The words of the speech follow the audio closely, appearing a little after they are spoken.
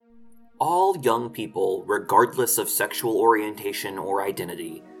All young people, regardless of sexual orientation or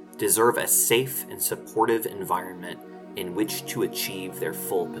identity, deserve a safe and supportive environment in which to achieve their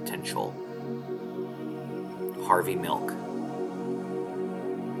full potential. Harvey Milk.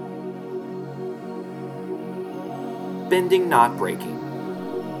 Bending Not Breaking.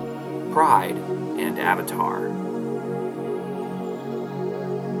 Pride and Avatar.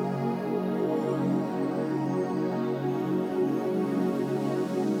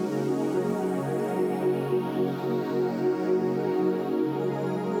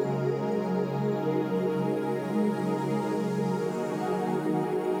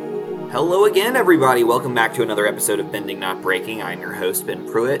 Hello again, everybody. Welcome back to another episode of Bending Not Breaking. I'm your host, Ben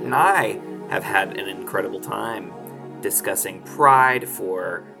Pruitt, and I have had an incredible time discussing Pride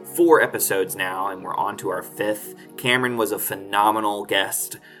for 4 episodes now, and we're on to our 5th. Cameron was a phenomenal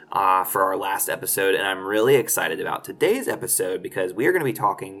guest for our last episode, and I'm really excited about today's episode because we are going to be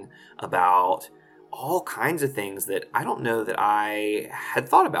talking about all kinds of things that I don't know that I had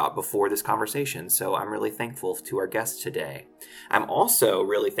thought about before this conversation. So I'm really thankful to our guest today. I'm also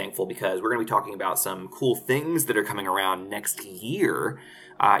really thankful because we're going to be talking about some cool things that are coming around next year.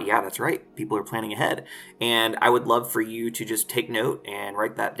 Yeah, that's right. People are planning ahead. And I would love for you to just take note and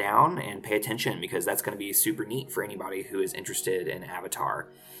write that down and pay attention because that's going to be super neat for anybody who is interested in Avatar.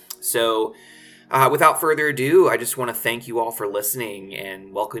 So without further ado, I just want to thank you all for listening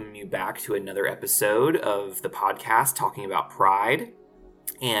and welcome you back to another episode of the podcast talking about Pride.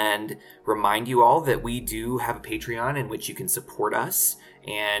 And remind you all that we do have a Patreon in which you can support us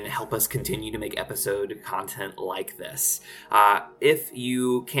and help us continue to make episode content like this. If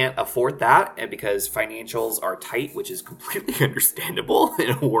you can't afford that, and because financials are tight, which is completely understandable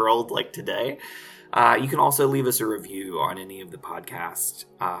in a world like today, you can also leave us a review on any of the podcasts,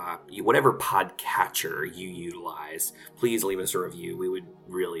 whatever podcatcher you utilize. Please leave us a review. We would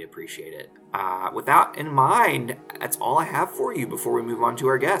really appreciate it. With that in mind, that's all I have for you before we move on to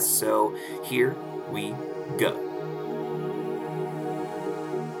our guests. So here we go.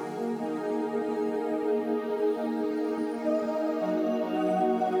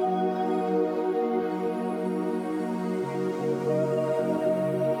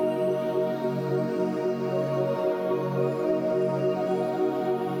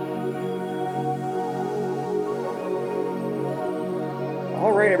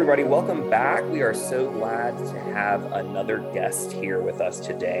 Everybody, welcome back. We are so glad to have another guest here with us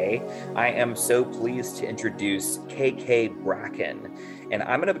today. I am so pleased to introduce KK Bracken, and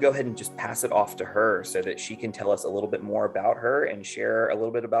I'm going to go ahead and just pass it off to her so that she can tell us a little bit more about her and share a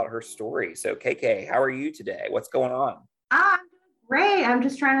little bit about her story. So KK, how are you today? What's going on? I'm doing great. I'm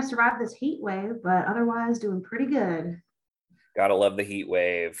just trying to survive this heat wave, but otherwise doing pretty good. Gotta love the heat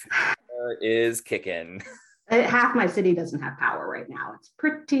wave. Power is kicking. Half my city doesn't have power right now. It's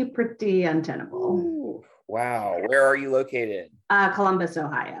pretty untenable. Ooh, wow. Where are you located? Columbus,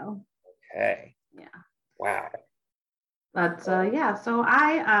 Ohio. Okay. Yeah. Wow. But yeah, so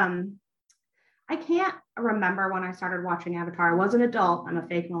I can't remember when I started watching Avatar. I was an adult. I'm a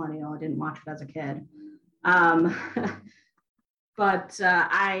fake millennial. I didn't watch it as a kid. But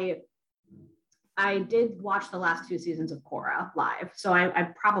I did watch the last 2 seasons of Korra live, so I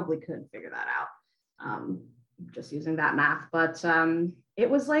probably could figure that out. Just using that math, but it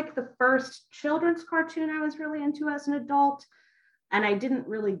was like the first children's cartoon I was really into as an adult, and I didn't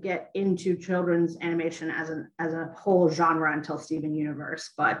really get into children's animation as a whole genre until Steven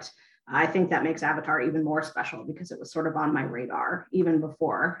Universe. But I think that makes Avatar even more special because it was sort of on my radar even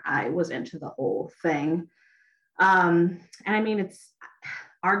before I was into the whole thing. And I mean, it's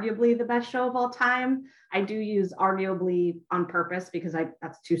arguably the best show of all time. I do use arguably on purpose because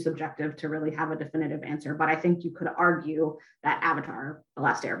that's too subjective to really have a definitive answer. But I think you could argue that Avatar: The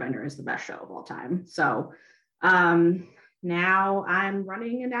Last Airbender is the best show of all time. So now I'm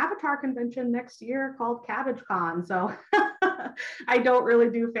running an Avatar convention next year called Cabbage Con. So I don't really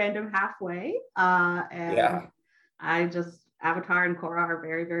do fandom halfway. And yeah. Avatar and Korra are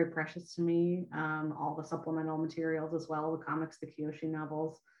very, very precious to me. All the supplemental materials as well, the comics, the Kyoshi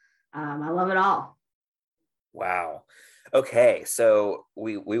novels. I love it all. Wow. Okay, so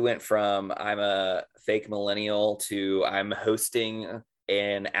we went from I'm a fake millennial to I'm hosting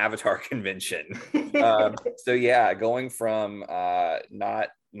an Avatar convention. So yeah, going from not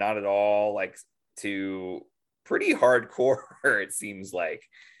at all like to pretty hardcore, it seems like.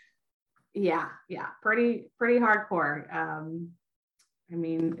 Yeah, pretty hardcore. I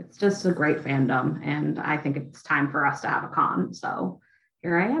mean, it's just a great fandom, and I think it's time for us to have a con. So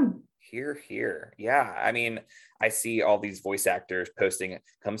here I am. Here. Yeah. I mean, I see all these voice actors posting,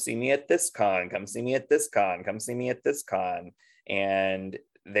 come see me at this con, come see me at this con, come see me at this con. And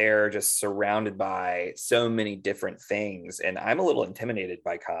they're just surrounded by so many different things. And I'm a little intimidated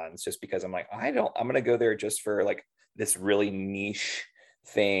by cons just because I'm like, I'm going to go there just for like this really niche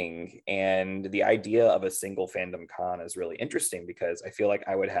thing. And the idea of a single fandom con is really interesting because I feel like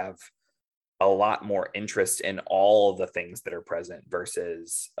I would have a lot more interest in all of the things that are present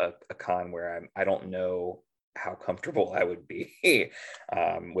versus a con where I don't know how comfortable I would be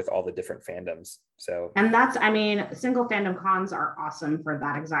with all the different fandoms. So, and single fandom cons are awesome for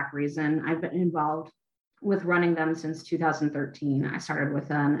that exact reason. I've been involved with running them since 2013. I started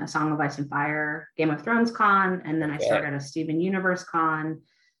with a Song of Ice and Fire Game of Thrones con, and then I started a Steven Universe con,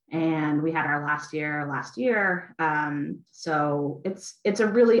 and we had our last year. So it's a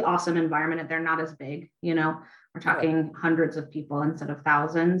really awesome environment. They're not as big, we're talking hundreds of people instead of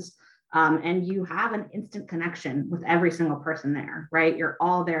thousands. And you have an instant connection with every single person there, right? You're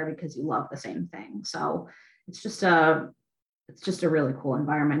all there because you love the same thing. So it's just a really cool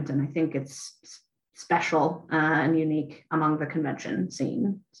environment. And I think it's special and unique among the convention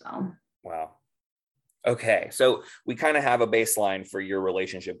scene. So, wow. Okay, so we kind of have a baseline for your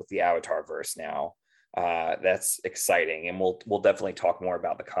relationship with the Avatar verse now. That's exciting, and we'll definitely talk more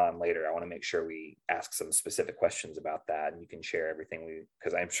about the con later. I want to make sure we ask some specific questions about that, and you can share everything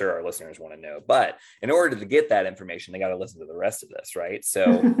because I'm sure our listeners want to know. But in order to get that information, they got to listen to the rest of this, right?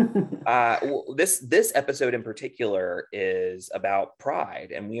 So, this episode in particular is about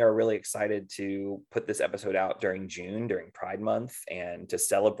Pride, and we are really excited to put this episode out during June, during Pride Month, and to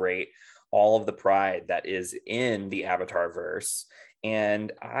celebrate all of the pride that is in the Avatar verse.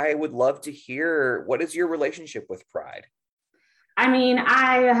 And I would love to hear, what is your relationship with Pride? I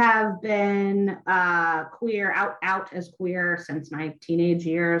have been queer, out as queer since my teenage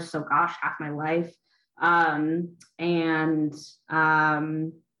years. So gosh, half my life. I don't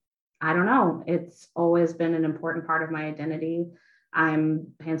know. It's always been an important part of my identity. I'm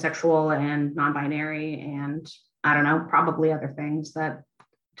pansexual and non-binary, and I don't know, probably other things that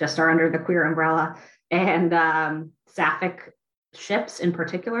just are under the queer umbrella. And sapphic ships in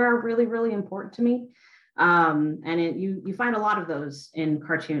particular are really, really important to me. You find a lot of those in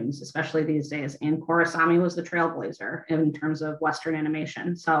cartoons, especially these days. And Korrasami was the trailblazer in terms of Western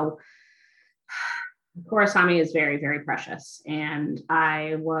animation. So Korrasami is very, very precious, and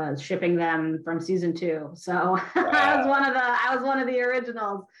I was shipping them from season 2. So wow. I was one of the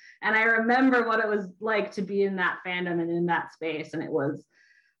originals, and I remember what it was like to be in that fandom and in that space, and it was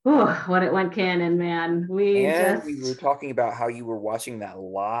when it went canon, man. We were talking about how you were watching that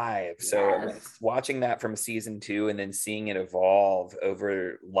live. So watching that from season 2 and then seeing it evolve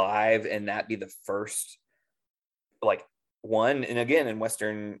over live, and that be the first one. And again, in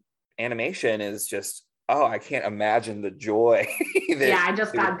Western animation is just, I can't imagine the joy. I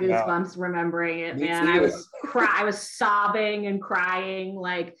just got goosebumps remembering it, man. I was sobbing and crying.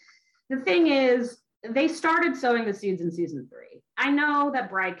 Like, the thing is, they started sowing the seeds in season 3. I know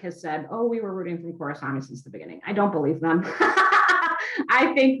that Bryke has said, we were rooting for Korrasami since the beginning. I don't believe them.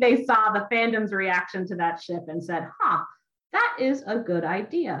 I think they saw the fandom's reaction to that ship and said, that is a good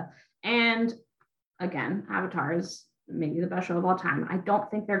idea. And again, Avatar is maybe the best show of all time. I don't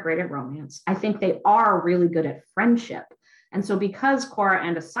think they're great at romance. I think they are really good at friendship. And so because Korra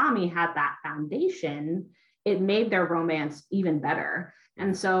and Asami had that foundation, it made their romance even better.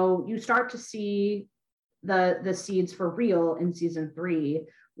 And so you start to see the seeds for real in season 3,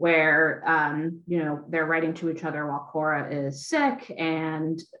 where they're writing to each other while Korra is sick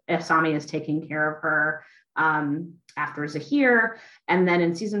and Asami is taking care of her after Zahir. And then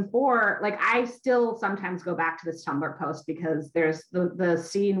in season 4, I still sometimes go back to this Tumblr post because there's the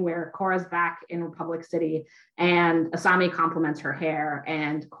scene where Korra's back in Republic City and Asami compliments her hair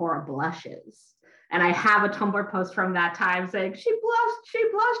and Korra blushes. And I have a Tumblr post from that time saying, she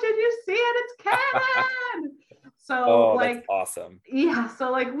blushed, did you see it? It's canon. So that's awesome. Yeah.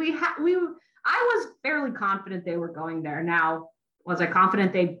 So I was fairly confident they were going there. Now, was I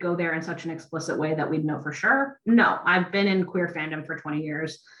confident they'd go there in such an explicit way that we'd know for sure? No, I've been in queer fandom for 20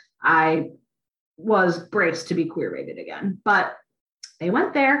 years. I was braced to be queer rated again, but they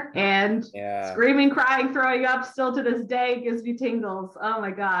went there, and screaming, crying, throwing up still to this day gives me tingles. Oh my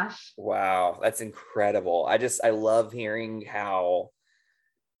gosh. Wow. That's incredible. I love hearing how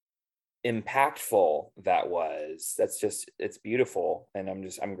impactful that was. It's beautiful. And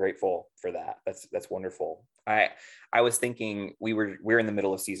I'm grateful for that. That's wonderful. I was thinking we're in the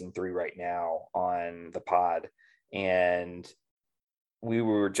middle of season 3 right now on the pod, and we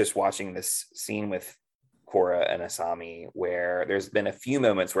were just watching this scene with Korra and Asami where there's been a few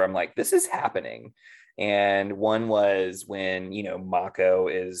moments where I'm like, this is happening. And one was when, Mako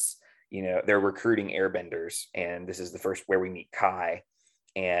is, they're recruiting airbenders, and this is the first where we meet Kai.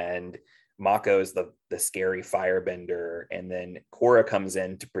 and Mako is the scary firebender, and then Korra comes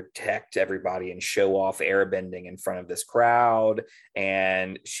in to protect everybody and show off airbending in front of this crowd.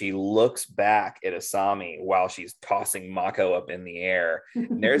 And she looks back at Asami while she's tossing Mako up in the air.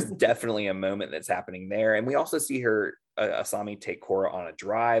 And there's definitely a moment that's happening there. And we also see her, Asami, take Korra on a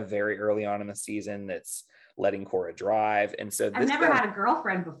drive very early on in the season. That's letting Korra drive. And so I've never had a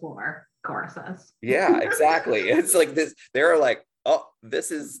girlfriend before, Korra says. Yeah, exactly. It's like this. They're like, oh, this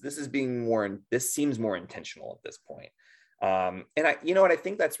seems more intentional at this point. And I, you know what, I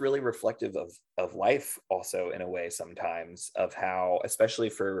think that's really reflective of life also, in a way, sometimes, of how,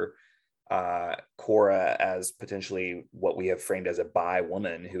 especially for Korra, as potentially what we have framed as a bi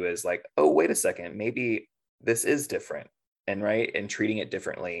woman, who is like, oh, wait a second, maybe this is different, and right, and treating it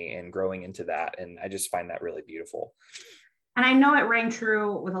differently and growing into that. And I just find that really beautiful. And I know it rang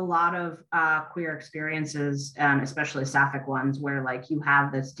true with a lot of queer experiences, especially sapphic ones, where like you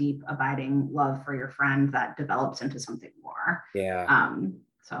have this deep, abiding love for your friend that develops into something more. Yeah.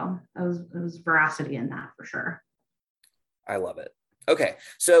 So there was veracity in that for sure. I love it. Okay,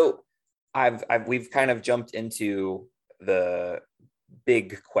 so we've kind of jumped into the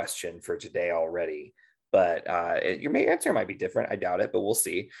big question for today already, but your answer might be different. I doubt it, but we'll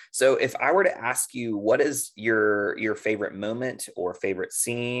see. So if I were to ask you, what is your favorite moment or favorite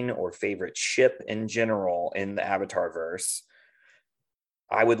scene or favorite ship in general in the Avatar verse,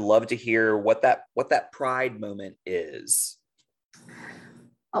 I would love to hear what that pride moment is.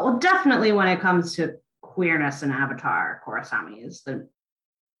 Well, definitely when it comes to queerness in Avatar, Korra Asami is the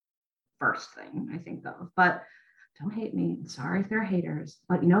first thing I think of. But don't hate me. Sorry if they're haters.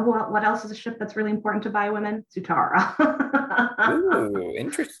 But you know what else is a ship that's really important to bi women? Zutara. Ooh,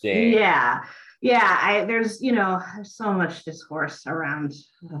 interesting. Yeah. There's so much discourse around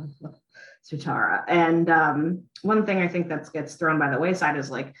Zutara. And one thing I think that gets thrown by the wayside is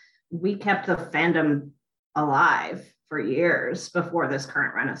like, we kept the fandom alive for years before this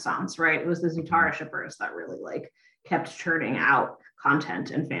current renaissance, right? It was the Zutara shippers that really like kept churning out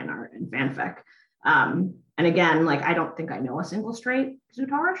content and fan art and fanfic. And again, like, I don't think I know a single straight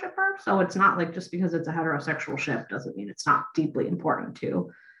Zutara shipper. So it's not like just because it's a heterosexual ship doesn't mean it's not deeply important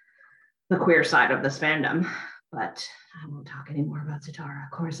to the queer side of this fandom. But I won't talk anymore about Zutara.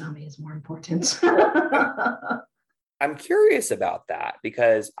 Korra Asami is more important. I'm curious about that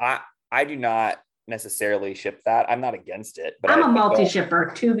because I do not necessarily ship that. I'm not against it, but I'm a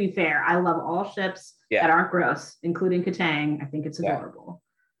multi-shipper, to be fair. I love all ships that aren't gross, including Katang. I think it's adorable.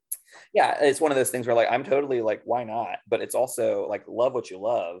 Yeah, it's one of those things where like I'm totally like, why not? But it's also like, love what you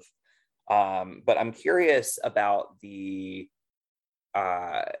love. But I'm curious about the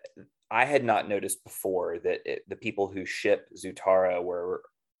I had not noticed before that the people who ship Zutara were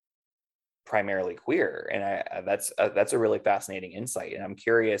primarily queer, and that's a really fascinating insight. And I'm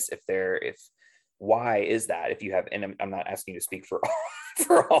curious if why is that? If you have, and I'm not asking you to speak for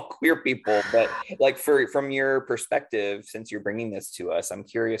all queer people, but like from your perspective, since you're bringing this to us, I'm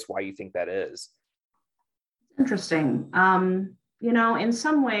curious why you think that is. Interesting. In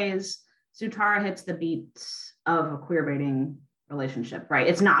some ways, Zutara hits the beats of a queer baiting relationship, right?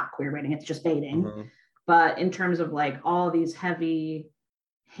 It's not queer baiting, it's just baiting. Mm-hmm. But in terms of like all these heavy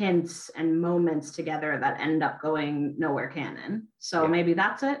hints and moments together that end up going nowhere canon. So maybe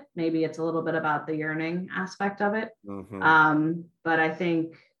that's it. Maybe it's a little bit about the yearning aspect of it. Mm-hmm. But I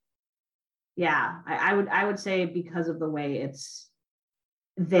think, I would say because of the way it's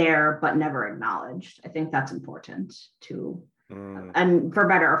there but never acknowledged, I think that's important too. And for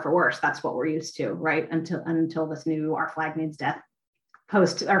better or for worse, that's what we're used to, right? Until this new Our Flag Means Death,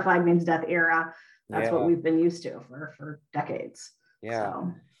 post Our Flag Means Death era, that's what we've been used to for decades. Yeah.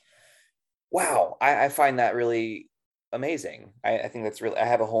 So. Wow. I find that really amazing. I think that's really, I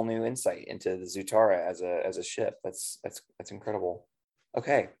have a whole new insight into the Zutara as a ship. That's incredible.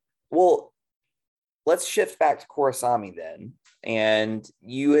 Okay. Well, let's shift back to Korra Asami then. And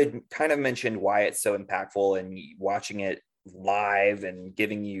you had kind of mentioned why it's so impactful and watching it live and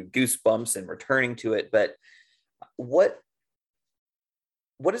giving you goosebumps and returning to it. But what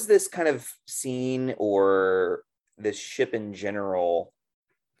does this kind of scene or this ship in general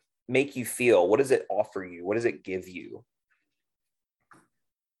make you feel? What does it offer you? What does it give you?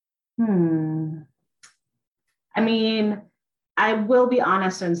 I mean, I will be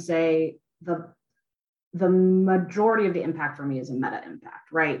honest and say the majority of the impact for me is a meta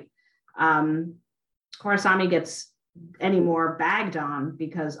impact, right? Korra Asami gets any more bagged on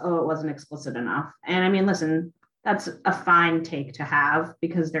because, it wasn't explicit enough. And I mean, listen, that's a fine take to have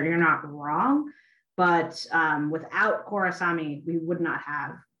because you're not wrong. But without Korrasami, we would not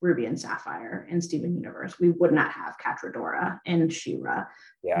have Ruby and Sapphire in Steven Universe. We would not have Katradora and She-Ra.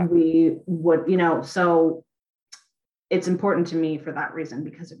 Yeah. We would, so it's important to me for that reason,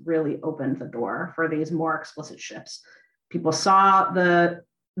 because it really opened the door for these more explicit ships. People saw the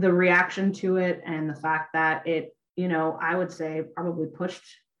reaction to it, and the fact that it, I would say probably pushed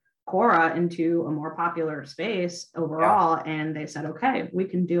Korra into a more popular space overall. Yeah. And they said, okay, we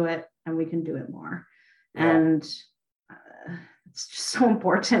can do it, and we can do it more. Yeah. And it's just so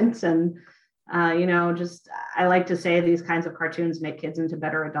important. And, I like to say these kinds of cartoons make kids into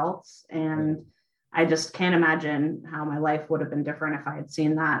better adults. And I just can't imagine how my life would have been different if I had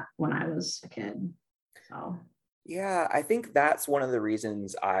seen that when I was a kid. So. Yeah, I think that's one of the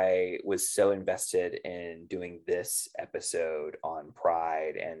reasons I was so invested in doing this episode on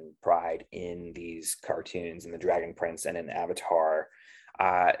Pride and Pride in these cartoons, in the Dragon Prince and in Avatar,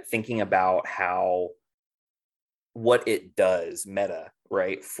 thinking about what it does meta,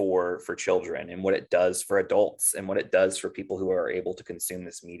 right, for children, and what it does for adults, and what it does for people who are able to consume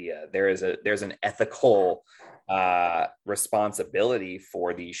this media. There's an ethical responsibility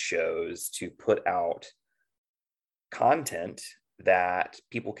for these shows to put out content that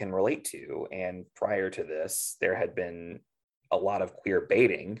people can relate to. And prior to this, there had been a lot of queer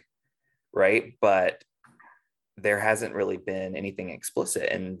baiting, right? But there hasn't really been anything explicit.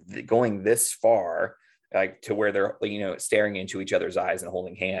 And going this far, like to where they're, staring into each other's eyes and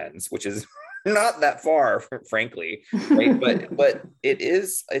holding hands, which is not that far, frankly, right? but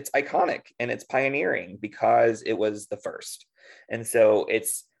it's iconic and it's pioneering because it was the first. And so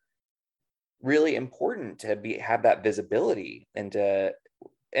it's really important to have that visibility. So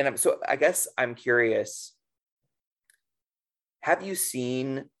I guess I'm curious, have you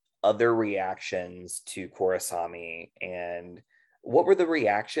seen other reactions to Korrasami, and what were the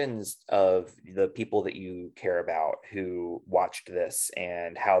reactions of the people that you care about who watched this,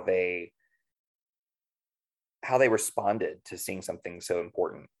 and how they responded to seeing something so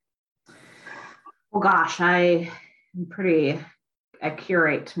important? Well, gosh, I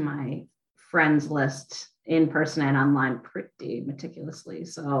curate my friends list in person and online pretty meticulously.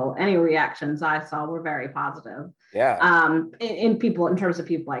 So any reactions I saw were very positive. Yeah. In terms of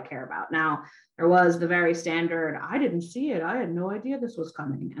people I care about. Now, there was the very standard, I didn't see it. I had no idea this was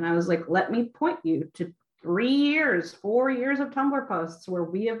coming. And I was like, let me point you to 4 years of Tumblr posts where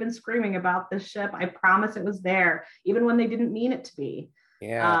we have been screaming about this ship. I promise it was there, even when they didn't mean it to be.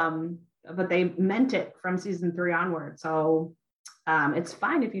 Yeah. But they meant it from season 3 onward. So it's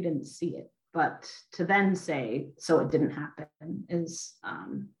fine if you didn't see it. But to then say, so it didn't happen, is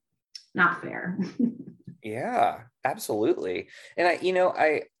not fair. Yeah, absolutely. And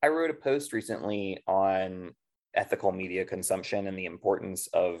I wrote a post recently on ethical media consumption and the importance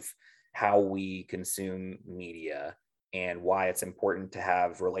of how we consume media, and why it's important to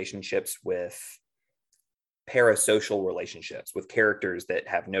have relationships with parasocial relationships with characters that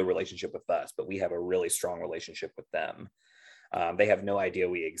have no relationship with us, but we have a really strong relationship with them. They have no idea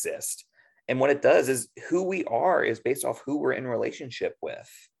we exist. And what it does is, who we are is based off who we're in relationship with.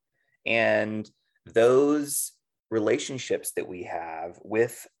 And those relationships that we have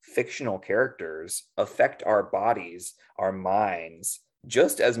with fictional characters affect our bodies, our minds,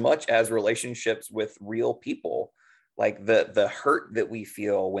 just as much as relationships with real people. Like the hurt that we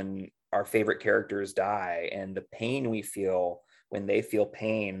feel when our favorite characters die, and the pain we feel when they feel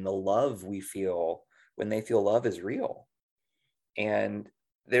pain, the love we feel when they feel love is real. And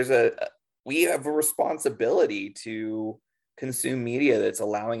we have a responsibility to consume media that's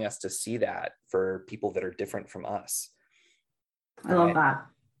allowing us to see that for people that are different from us. I love that.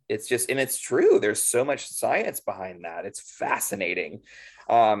 It's just, and it's true. There's so much science behind that. It's fascinating.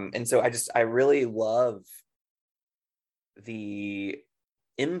 And so I really love the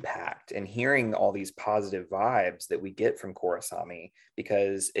impact and hearing all these positive vibes that we get from Korrasami,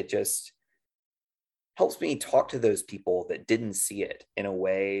 because it just helps me talk to those people that didn't see it in a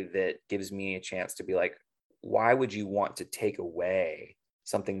way that gives me a chance to be like, why would you want to take away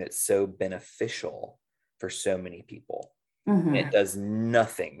something that's so beneficial for so many people? Mm-hmm. It does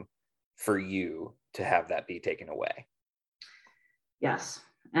nothing for you to have that be taken away. Yes.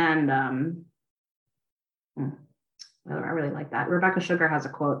 And I really like that. Rebecca Sugar has a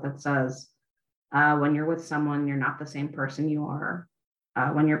quote that says, when you're with someone, you're not the same person you are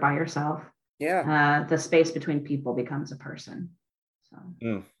when you're by yourself. Yeah. The space between people becomes a person. So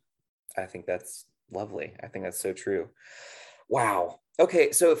I think that's lovely. I think that's so true. Wow.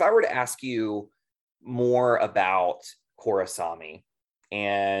 Okay. So if I were to ask you more about Korrasami,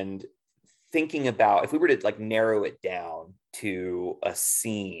 and thinking about, if we were to like narrow it down to a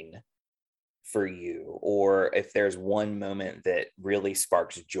scene for you, or if there's one moment that really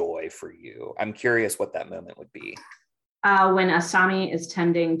sparks joy for you. I'm curious what that moment would be. When Asami is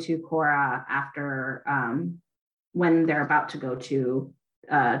tending to Korra after when they're about to go to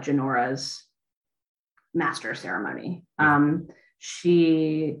Janora's master ceremony.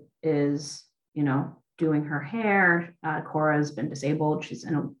 She is, doing her hair. Korra's been disabled. She's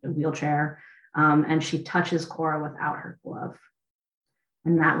in a wheelchair. And she touches Korra without her glove.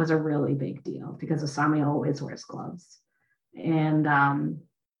 And that was a really big deal because Asami always wears gloves. And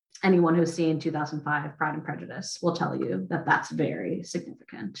anyone who's seen 2005 Pride and Prejudice will tell you that that's very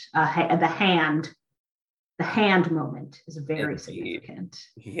significant. The hand moment is very significant.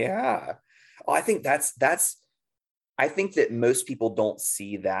 Yeah. Oh, I think I think that most people don't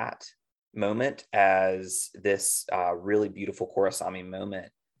see that moment as this really beautiful Korrasami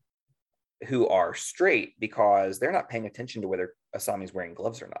moment, who are straight, because they're not paying attention to whether Asami's wearing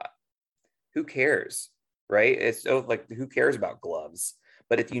gloves or not. Who cares, right? It's so like, who cares about gloves?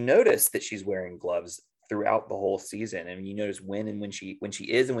 But if you notice that she's wearing gloves throughout the whole season, and you notice when she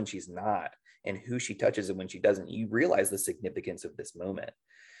is and when she's not, and who she touches and when she doesn't, you realize the significance of this moment.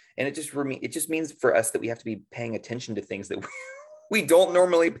 And it just means for us that we have to be paying attention to things that we don't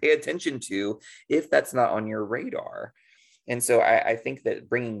normally pay attention to if that's not on your radar. And so I think that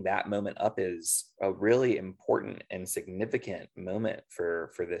bringing that moment up is a really important and significant moment for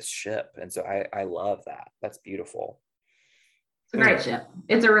this ship. And so I love that. That's beautiful. It's a great ship.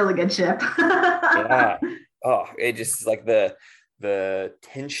 It's a really good ship. Yeah. Oh, it just like the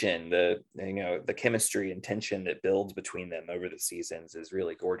tension, the chemistry and tension that builds between them over the seasons is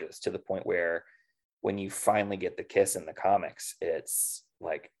really gorgeous, to the point where when you finally get the kiss in the comics, it's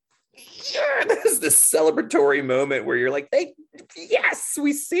like, yeah, there's this celebratory moment where you're like, yes,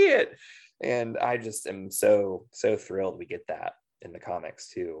 we see it. And I just am so thrilled we get that in the comics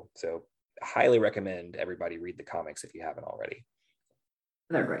too. So highly recommend everybody read the comics if you haven't already.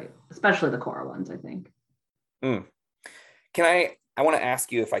 They're great, especially the Korra ones, I think. I want to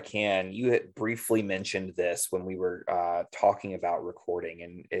ask you, if I can, you had briefly mentioned this when we were talking about recording,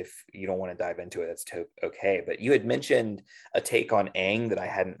 and if you don't want to dive into it, that's okay. But you had mentioned a take on Aang that I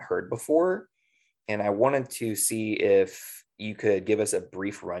hadn't heard before. And I wanted to see if you could give us a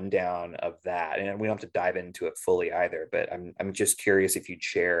brief rundown of that. And we don't have to dive into it fully either, but I'm just curious if you'd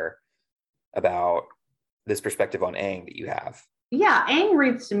share about this perspective on Aang that you have. Yeah,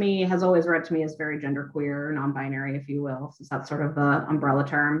 Aang has always read to me as very genderqueer, non-binary, if you will, since that's sort of the umbrella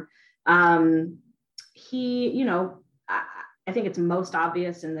term. He, I think it's most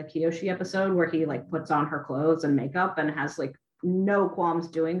obvious in the Kyoshi episode where he like puts on her clothes and makeup and has like no qualms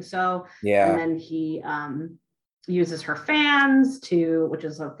doing so. Yeah. And then he uses her fans which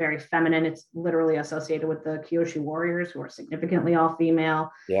is a very feminine. It's literally associated with the Kyoshi warriors, who are significantly all female.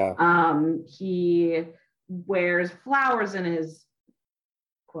 Yeah. He wears flowers in his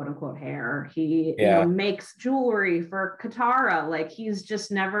quote unquote hair. He makes jewelry for Katara. Like, he's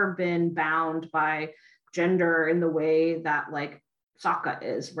just never been bound by gender in the way that like Sokka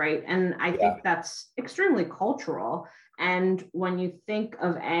is, right? And I think that's extremely cultural. And when you think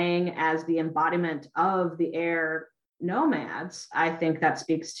of Aang as the embodiment of the air nomads, I think that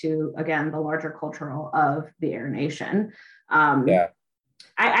speaks to, again, the larger cultural of the Air Nation.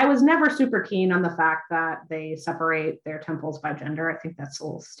 I was never super keen on the fact that they separate their temples by gender. I think that's a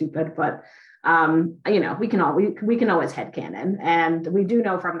little stupid, but we can always headcanon, and we do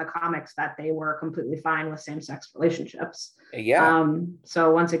know from the comics that they were completely fine with same-sex relationships.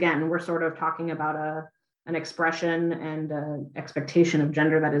 So once again, we're sort of talking about an expression and an expectation of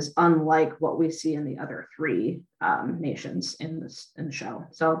gender that is unlike what we see in the other three nations in the show.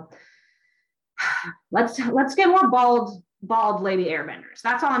 So let's get more bald lady airbenders.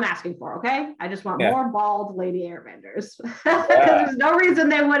 That's all I'm asking for, okay? I just want more bald lady airbenders. There's no reason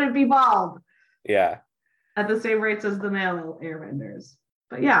they wouldn't be bald. Yeah. At the same rates as the male airbenders.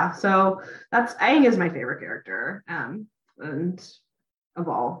 But yeah, so Aang is my favorite character, and of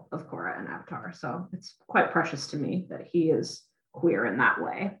all of Korra and Avatar. So it's quite precious to me that he is queer in that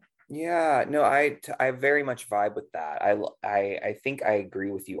way. Yeah, no, I very much vibe with that. I think I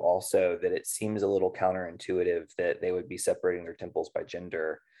agree with you also that it seems a little counterintuitive that they would be separating their temples by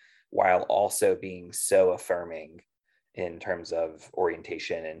gender while also being so affirming in terms of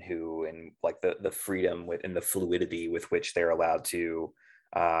orientation and like the freedom and the fluidity with which they're allowed to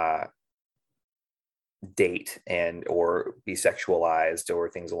date and or be sexualized or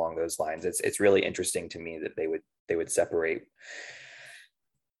things along those lines. It's really interesting to me that they would separate.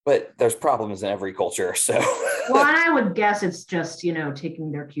 But there's problems in every culture, so. Well, and I would guess it's just,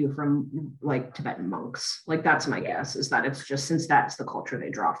 taking their cue from like Tibetan monks. Like, that's my guess, is that it's just, since that's the culture they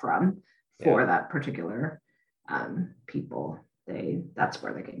draw from, for that particular people. That's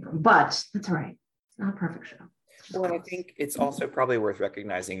where they came from. But that's all right. It's not a perfect show. Well, I think it's also probably worth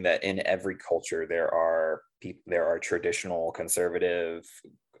recognizing that in every culture there are traditional conservative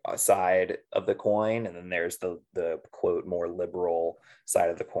side of the coin, and then there's the quote more liberal side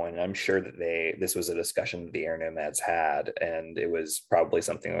of the coin. And I'm sure that this was a discussion that the Air Nomads had, and it was probably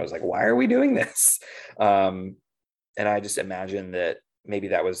something that was like, why are we doing this? And I just imagine that maybe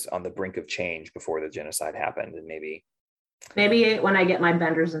that was on the brink of change before the genocide happened, and maybe when I get my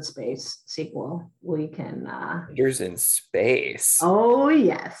Benders in Space sequel, we can Benders in Space. Oh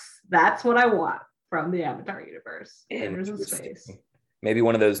yes, that's what I want from the Avatar universe. Benders in Space. Maybe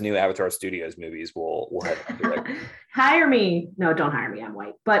one of those new Avatar Studios movies will have hire me. No, don't hire me. I'm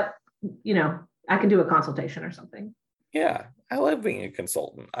white, but I can do a consultation or something. Yeah, I love being a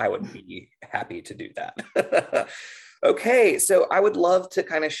consultant. I would be happy to do that. Okay, so I would love to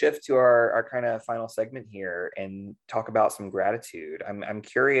kind of shift to our kind of final segment here and talk about some gratitude. I'm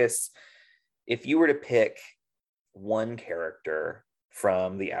curious, if you were to pick one character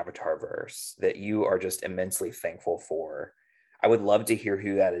from the Avatar verse that you are just immensely thankful for, I would love to hear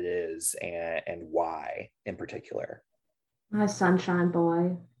who that is and why in particular. My sunshine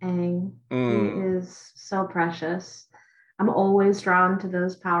boy, Aang. He is so precious. I'm always drawn to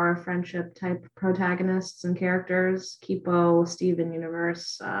those power of friendship type protagonists and characters, Kipo, Steven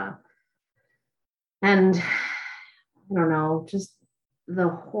Universe. And I don't know, just the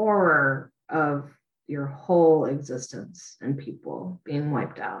horror of your whole existence and people being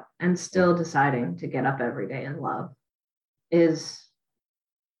wiped out and still deciding to get up every day and love is,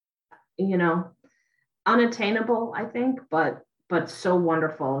 unattainable, I think, but so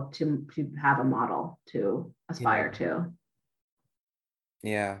wonderful to have a model to aspire to.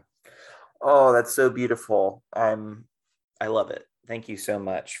 Yeah. Oh, that's so beautiful. I love it. Thank you so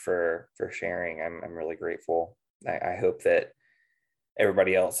much for sharing. I'm really grateful. I hope that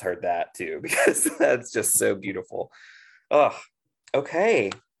everybody else heard that too, because that's just so beautiful. Oh,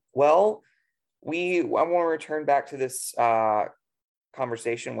 okay. Well, I want to return back to this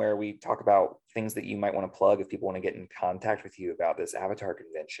conversation where we talk about things that you might want to plug if people want to get in contact with you about this Avatar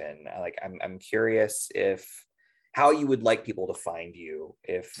convention. I'm curious how you would like people to find you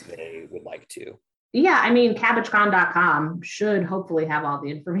if they would like to. Yeah, I mean, cabbagecon.com should hopefully have all the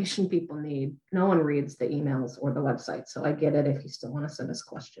information people need. No one reads the emails or the website, so I get it if you still want to send us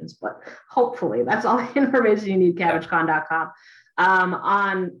questions, but hopefully that's all the information you need, cabbagecon.com.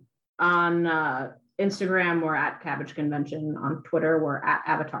 On Instagram, we're at Cabbage Convention. On Twitter, we're at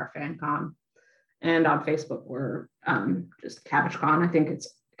Avatar FanCon. And on Facebook, we're just CabbageCon. I think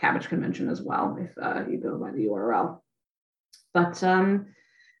it's Cabbage Convention as well, if you go by the URL. But, the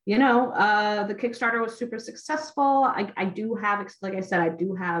Kickstarter was super successful. I do have, like I said, I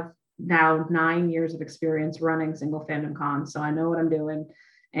do have now 9 years of experience running single fandom cons, so I know what I'm doing.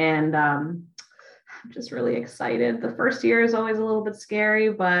 And I'm just really excited. The first year is always a little bit scary,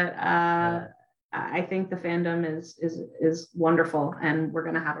 but I think the fandom is wonderful, and we're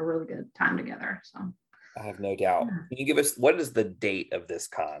going to have a really good time together. So I have no doubt. Can you give us, what is the date of this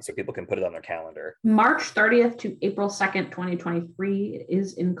con so people can put it on their calendar? March 30th to April 2nd, 2023. It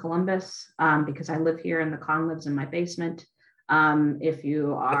is in Columbus because I live here and the con lives in my basement. If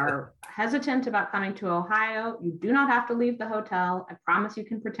you are hesitant about coming to Ohio, you do not have to leave the hotel. I promise you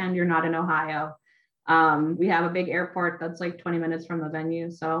can pretend you're not in Ohio. We have a big airport that's like 20 minutes from the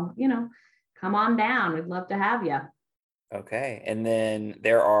venue. So, come on down. We'd love to have you. Okay. And then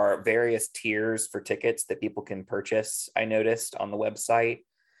there are various tiers for tickets that people can purchase, I noticed on the website.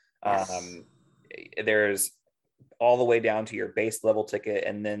 Yes. There's all the way down to your base level ticket,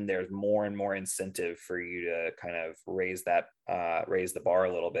 and then there's more and more incentive for you to kind of raise the bar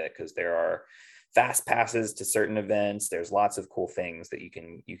a little bit, because there are fast passes to certain events. There's lots of cool things that you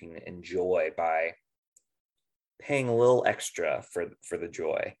can enjoy by paying a little extra for the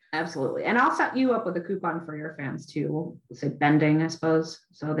joy. Absolutely. And I'll set you up with a coupon for your fans too. We'll say bending, I suppose,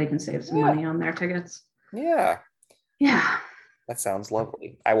 so they can save some money on their tickets. Yeah. That sounds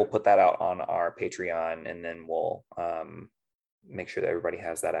lovely. I will put that out on our Patreon, and then we'll make sure that everybody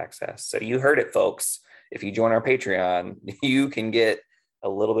has that access. So you heard it, folks. If you join our Patreon, you can get a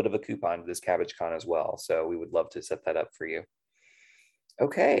little bit of a coupon to this CabbageCon as well. So we would love to set that up for you.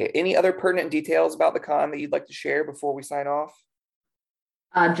 Okay. Any other pertinent details about the con that you'd like to share before we sign off?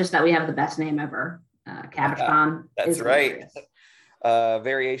 Just that we have the best name ever. CabbageCon. That's right.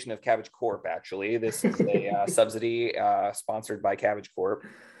 Variation of Cabbage Corp, actually. This is a subsidy sponsored by Cabbage Corp.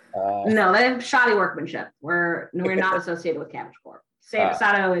 No, they have shoddy workmanship. We're not associated with Cabbage Corp.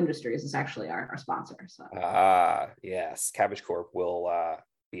 Sato Industries is actually our sponsor. So. Yes, Cabbage Corp will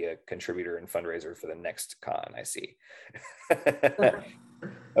be a contributor and fundraiser for the next con, I see.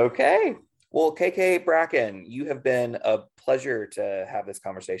 Okay. Well, KK Bracken, you have been a pleasure to have this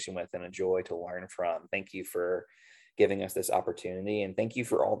conversation with and a joy to learn from. Thank you for giving us this opportunity, and thank you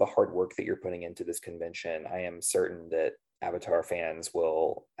for all the hard work that you're putting into this convention. I am certain that Avatar fans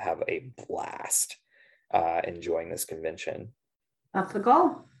will have a blast enjoying this convention. That's the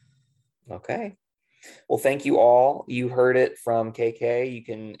goal. Okay. Well, thank you all. You heard it from KK. You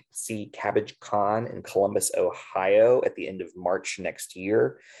can see Cabbage Con in Columbus, Ohio at the end of March next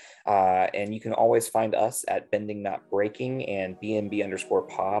year. And you can always find us at Bending Not Breaking and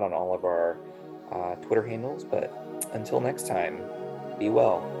BNB_pod on all of our Twitter handles. But until next time, be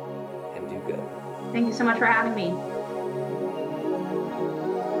well and do good. Thank you so much for having me.